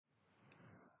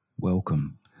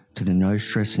Welcome to the No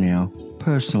Stress Now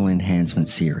Personal Enhancement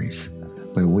Series,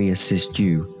 where we assist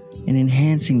you in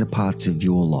enhancing the parts of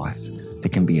your life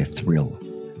that can be a thrill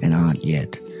and aren't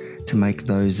yet, to make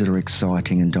those that are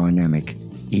exciting and dynamic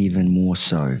even more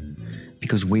so,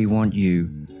 because we want you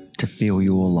to fill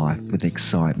your life with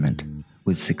excitement,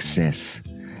 with success,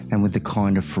 and with the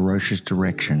kind of ferocious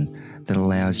direction that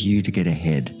allows you to get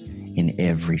ahead in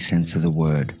every sense of the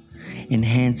word,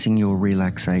 enhancing your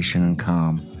relaxation and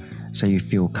calm so you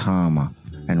feel calmer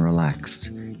and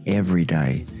relaxed. Every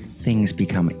day, things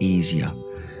become easier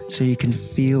so you can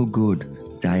feel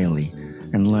good daily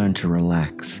and learn to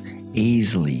relax,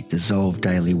 easily dissolve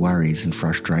daily worries and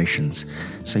frustrations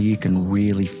so you can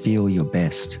really feel your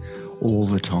best all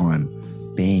the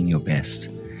time, being your best,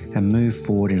 and move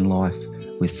forward in life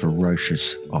with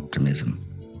ferocious optimism.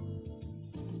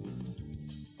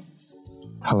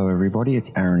 Hello everybody,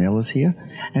 it's Aaron Ellis here,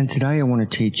 and today I want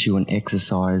to teach you an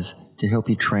exercise to help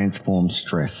you transform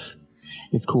stress.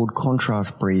 It's called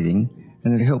contrast breathing,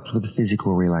 and it helps with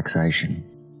physical relaxation.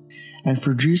 And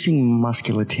for reducing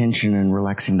muscular tension and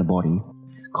relaxing the body,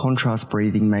 contrast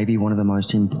breathing may be one of the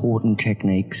most important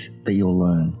techniques that you'll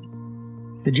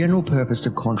learn. The general purpose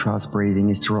of contrast breathing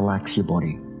is to relax your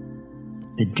body.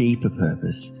 The deeper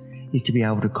purpose is to be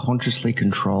able to consciously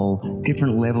control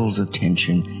different levels of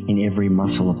tension in every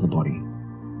muscle of the body.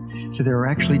 So there are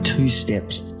actually two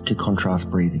steps to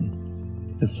contrast breathing.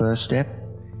 The first step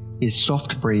is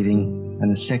soft breathing,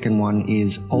 and the second one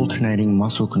is alternating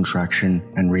muscle contraction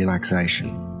and relaxation.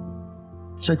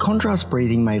 So contrast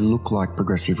breathing may look like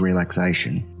progressive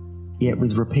relaxation, yet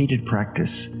with repeated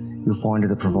practice, you'll find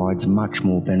that it provides much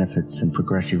more benefits than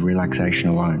progressive relaxation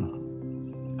alone.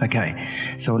 Okay,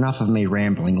 so enough of me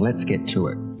rambling, let's get to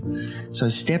it. So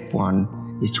step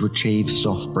one is to achieve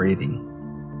soft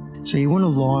breathing. So you want to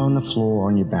lie on the floor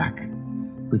on your back,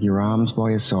 with your arms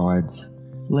by your sides,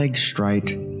 legs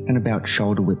straight and about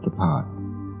shoulder width apart.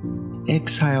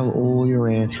 Exhale all your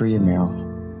air through your mouth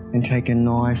and take a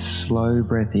nice slow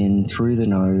breath in through the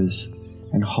nose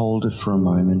and hold it for a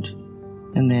moment,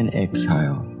 and then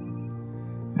exhale.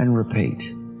 And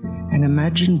repeat. And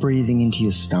imagine breathing into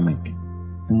your stomach.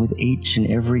 And with each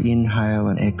and every inhale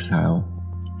and exhale,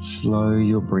 slow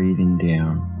your breathing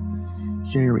down,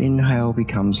 so your inhale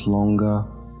becomes longer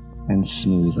and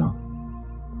smoother.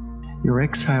 Your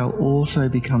exhale also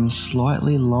becomes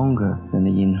slightly longer than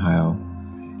the inhale,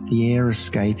 the air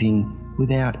escaping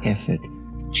without effort,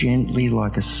 gently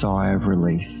like a sigh of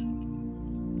relief.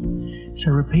 So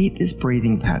repeat this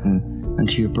breathing pattern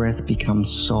until your breath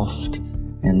becomes soft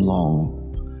and long.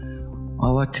 I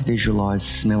like to visualize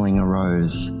smelling a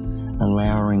rose,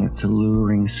 allowing its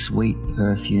alluring sweet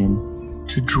perfume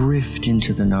to drift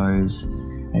into the nose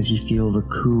as you feel the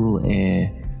cool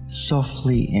air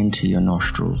softly enter your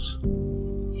nostrils.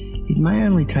 It may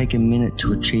only take a minute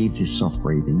to achieve this soft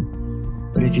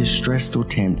breathing, but if you're stressed or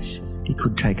tense, it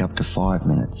could take up to 5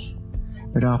 minutes.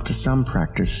 But after some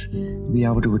practice, you'll be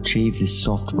able to achieve this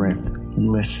soft breath in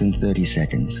less than 30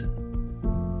 seconds.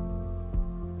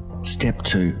 Step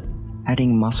 2.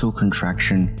 Adding muscle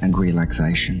contraction and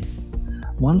relaxation.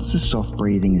 Once the soft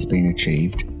breathing has been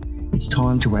achieved, it's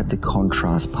time to add the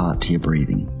contrast part to your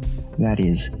breathing. That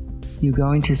is, you're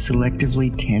going to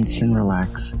selectively tense and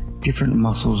relax different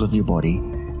muscles of your body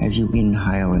as you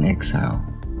inhale and exhale.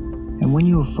 And when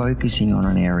you are focusing on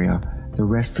an area, the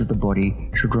rest of the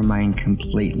body should remain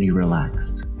completely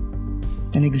relaxed.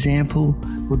 An example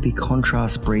would be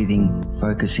contrast breathing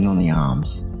focusing on the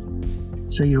arms.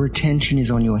 So your attention is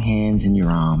on your hands and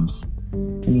your arms,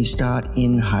 and you start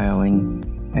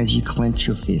inhaling as you clench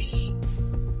your fists,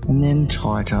 and then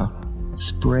tighter,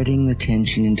 spreading the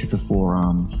tension into the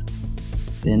forearms,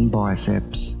 then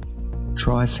biceps,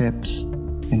 triceps,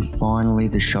 and finally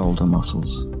the shoulder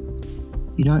muscles.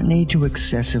 You don't need to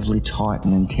excessively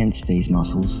tighten and tense these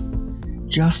muscles,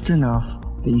 just enough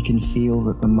that you can feel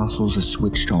that the muscles are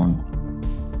switched on.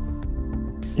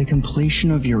 The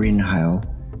completion of your inhale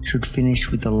should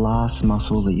finish with the last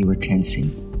muscle that you are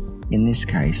tensing. In this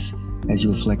case, as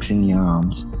you are flexing the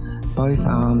arms, both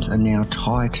arms are now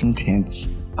tight and tense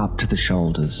up to the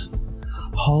shoulders.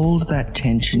 Hold that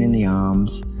tension in the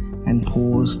arms and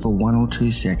pause for 1 or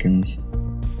 2 seconds,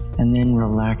 and then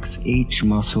relax each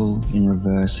muscle in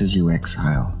reverse as you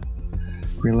exhale.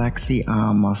 Relax the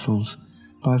arm muscles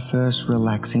by first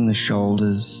relaxing the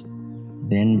shoulders,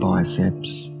 then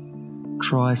biceps,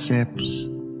 triceps,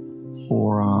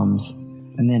 forearms,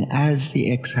 and then as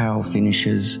the exhale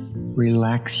finishes,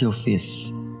 relax your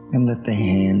fists and let the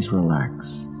hands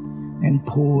relax, and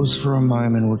pause for a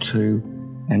moment or two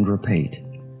and repeat.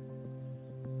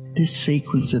 This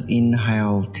sequence of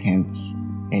inhale, tense,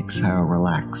 exhale,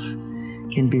 relax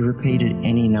can be repeated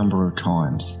any number of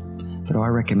times, but I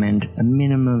recommend a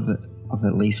minimum of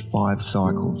at least 5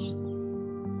 cycles.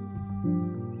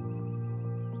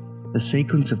 The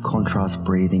sequence of contrast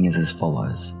breathing is as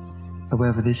follows.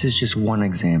 However, this is just one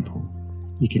example.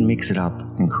 You can mix it up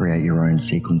and create your own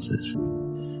sequences.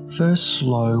 First,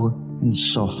 slow and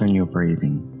soften your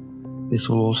breathing. This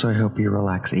will also help you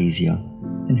relax easier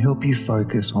and help you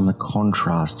focus on the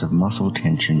contrast of muscle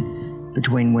tension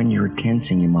between when you're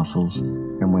tensing your muscles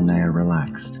and when they are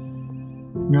relaxed.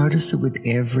 Notice that with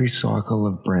every cycle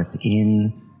of breath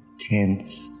in,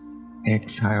 tense,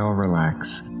 exhale,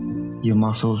 relax, your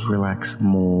muscles relax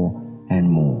more and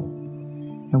more.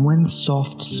 And when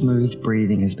soft, smooth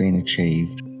breathing has been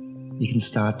achieved, you can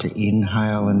start to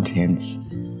inhale and tense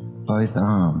both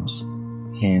arms,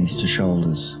 hands to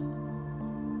shoulders.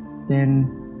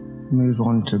 Then move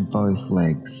on to both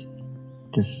legs,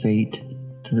 the feet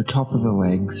to the top of the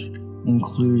legs,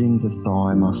 including the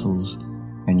thigh muscles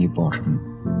and your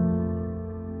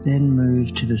bottom. Then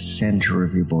move to the center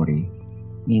of your body,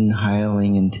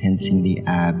 inhaling and tensing the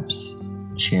abs,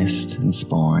 chest and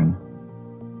spine,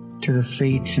 to the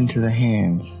feet and to the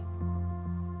hands.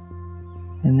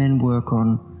 And then work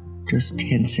on just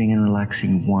tensing and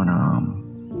relaxing one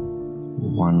arm, or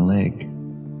one leg,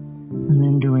 and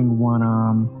then doing one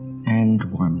arm and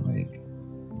one leg.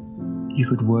 You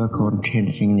could work on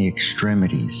tensing the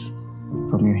extremities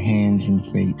from your hands and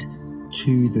feet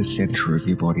to the center of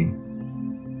your body,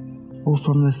 or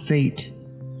from the feet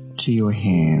to your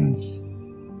hands,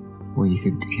 or you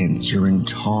could tense your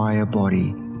entire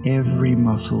body, every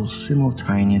muscle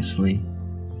simultaneously.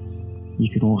 You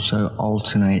can also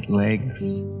alternate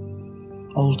legs,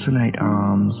 alternate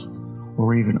arms,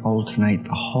 or even alternate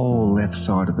the whole left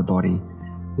side of the body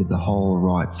with the whole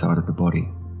right side of the body.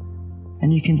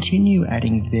 And you continue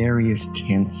adding various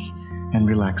tense and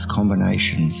relaxed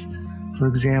combinations. For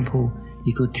example,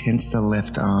 you could tense the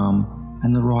left arm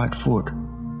and the right foot,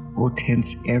 or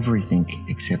tense everything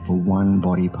except for one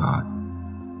body part.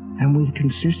 And with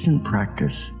consistent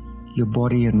practice, your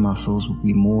body and muscles will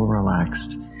be more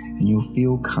relaxed and you'll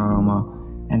feel calmer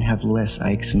and have less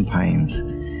aches and pains.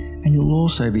 And you'll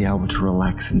also be able to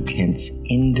relax and tense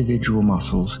individual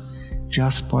muscles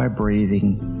just by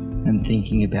breathing and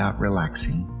thinking about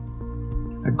relaxing.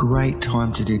 A great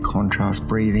time to do contrast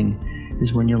breathing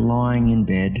is when you're lying in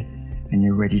bed and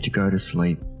you're ready to go to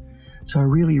sleep. So I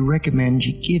really recommend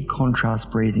you give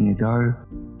contrast breathing a go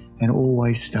and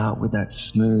always start with that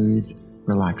smooth,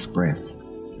 relaxed breath.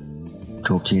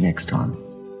 Talk to you next time.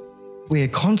 We are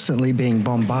constantly being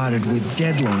bombarded with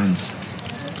deadlines,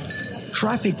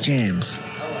 traffic jams,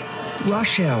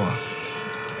 rush hour,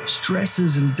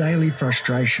 stresses and daily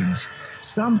frustrations.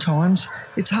 Sometimes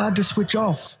it's hard to switch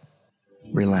off.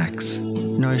 Relax.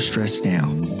 No Stress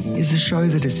Now is a show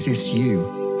that assists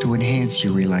you to enhance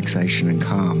your relaxation and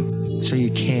calm so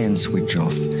you can switch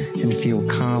off and feel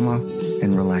calmer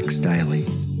and relaxed daily,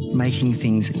 making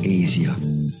things easier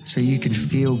so you can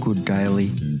feel good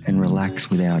daily and relax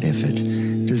without effort,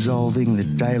 dissolving the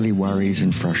daily worries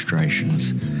and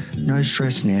frustrations. No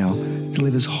Stress Now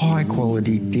delivers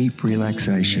high-quality, deep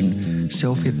relaxation,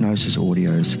 self-hypnosis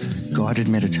audios, guided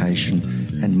meditation,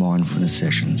 and mindfulness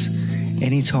sessions.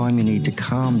 Anytime you need to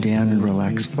calm down and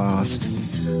relax fast,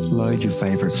 load your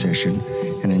favourite session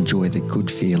and enjoy the good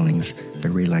feelings that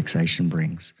relaxation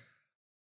brings.